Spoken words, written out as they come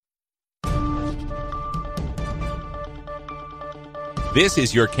This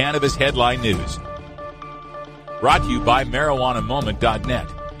is your Cannabis Headline News. Brought to you by MarijuanaMoment.net,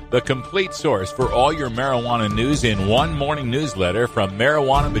 the complete source for all your marijuana news in one morning newsletter from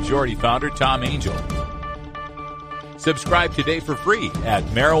Marijuana Majority Founder Tom Angel. Subscribe today for free at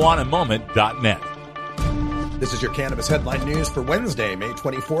MarijuanaMoment.net. This is your Cannabis Headline News for Wednesday, May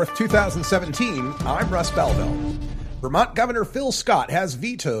 24th, 2017. I'm Russ Belville. Vermont Governor Phil Scott has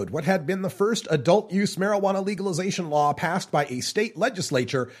vetoed what had been the first adult-use marijuana legalization law passed by a state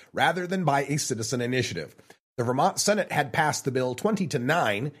legislature rather than by a citizen initiative. The Vermont Senate had passed the bill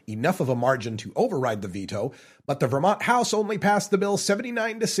 20-9, enough of a margin to override the veto, but the Vermont House only passed the bill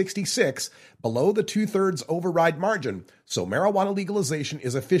 79-66, below the two-thirds override margin, so marijuana legalization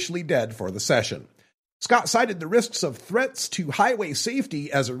is officially dead for the session. Scott cited the risks of threats to highway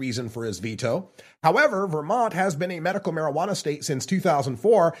safety as a reason for his veto. However, Vermont has been a medical marijuana state since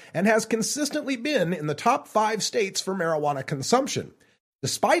 2004 and has consistently been in the top 5 states for marijuana consumption.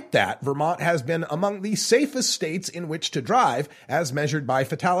 Despite that, Vermont has been among the safest states in which to drive, as measured by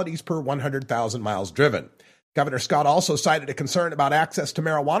fatalities per 100,000 miles driven. Governor Scott also cited a concern about access to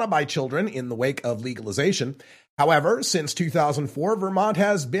marijuana by children in the wake of legalization. However, since 2004, Vermont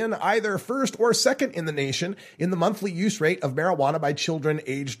has been either first or second in the nation in the monthly use rate of marijuana by children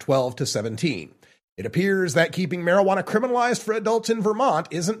aged 12 to 17. It appears that keeping marijuana criminalized for adults in Vermont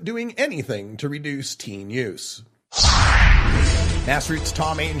isn't doing anything to reduce teen use. Nassroot's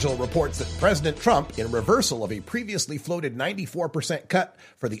Tom Angel reports that President Trump, in reversal of a previously floated 94% cut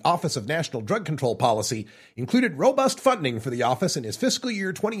for the Office of National Drug Control Policy, included robust funding for the office in his fiscal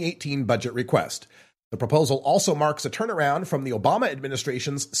year 2018 budget request. The proposal also marks a turnaround from the Obama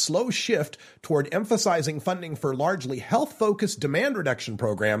administration's slow shift toward emphasizing funding for largely health-focused demand reduction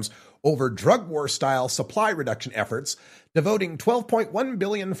programs over drug war-style supply reduction efforts, devoting $12.1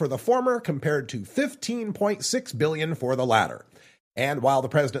 billion for the former compared to $15.6 billion for the latter. And while the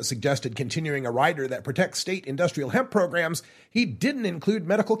president suggested continuing a rider that protects state industrial hemp programs, he didn't include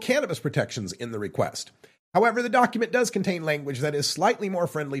medical cannabis protections in the request. However, the document does contain language that is slightly more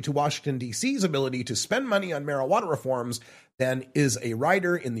friendly to Washington, D.C.'s ability to spend money on marijuana reforms than is a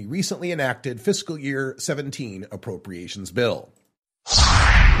rider in the recently enacted fiscal year 17 appropriations bill.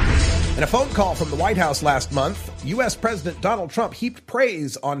 In a phone call from the White House last month, U.S. President Donald Trump heaped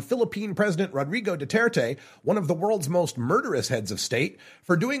praise on Philippine President Rodrigo Duterte, one of the world's most murderous heads of state,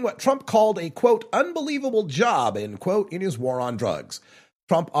 for doing what Trump called a, quote, unbelievable job, end quote, in his war on drugs.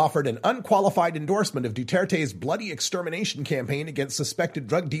 Trump offered an unqualified endorsement of Duterte's bloody extermination campaign against suspected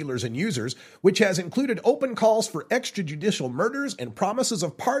drug dealers and users, which has included open calls for extrajudicial murders and promises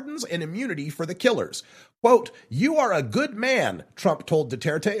of pardons and immunity for the killers. Quote, "You are a good man," Trump told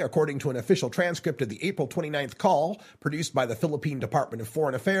Duterte, according to an official transcript of the April 29th call produced by the Philippine Department of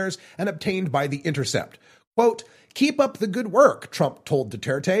Foreign Affairs and obtained by The Intercept. Quote, "Keep up the good work," Trump told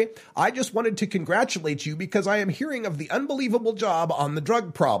Duterte. "I just wanted to congratulate you because I am hearing of the unbelievable job on the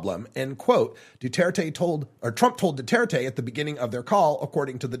drug problem," end quote. Trump told Duterte at the beginning of their call,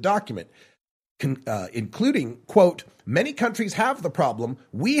 according to the document, including, quote, "Many countries have the problem.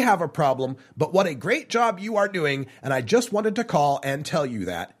 We have a problem, but what a great job you are doing, and I just wanted to call and tell you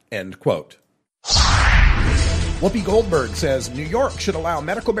that," end quote. Whoopi Goldberg says New York should allow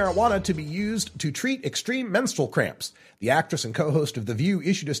medical marijuana to be used to treat extreme menstrual cramps. The actress and co-host of The View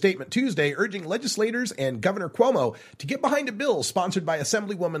issued a statement Tuesday urging legislators and Governor Cuomo to get behind a bill sponsored by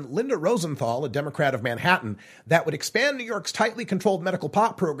Assemblywoman Linda Rosenthal, a Democrat of Manhattan, that would expand New York's tightly controlled medical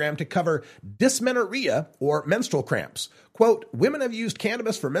pot program to cover dysmenorrhea, or menstrual cramps. Quote, "Women have used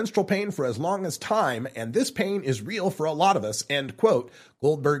cannabis for menstrual pain for as long as time, and this pain is real for a lot of us," end quote,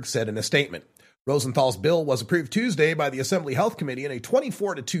 Goldberg said in a statement. Rosenthal's bill was approved Tuesday by the Assembly Health Committee in a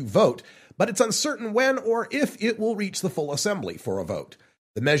 24-2 vote, but it's uncertain when or if it will reach the full Assembly for a vote.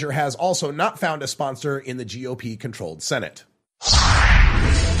 The measure has also not found a sponsor in the GOP-controlled Senate.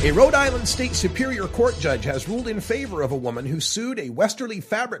 A Rhode Island State Superior Court judge has ruled in favor of a woman who sued a Westerly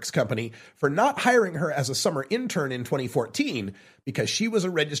Fabrics company for not hiring her as a summer intern in 2014 because she was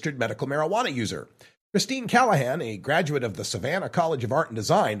a registered medical marijuana user. Christine Callahan, a graduate of the Savannah College of Art and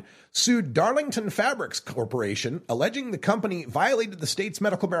Design, sued Darlington Fabrics Corporation, alleging the company violated the state's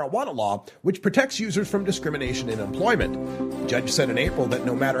medical marijuana law, which protects users from discrimination in employment. The judge said in April that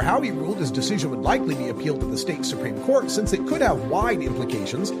no matter how he ruled, his decision would likely be appealed to the state Supreme Court since it could have wide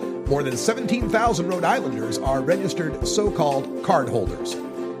implications. More than 17,000 Rhode Islanders are registered so-called card holders.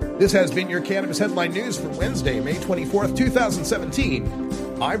 This has been your Cannabis Headline News for Wednesday, May 24th,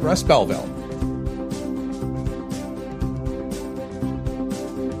 2017. I'm Russ Belville.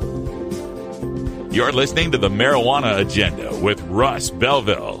 You're listening to the Marijuana Agenda with Russ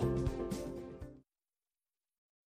Belville.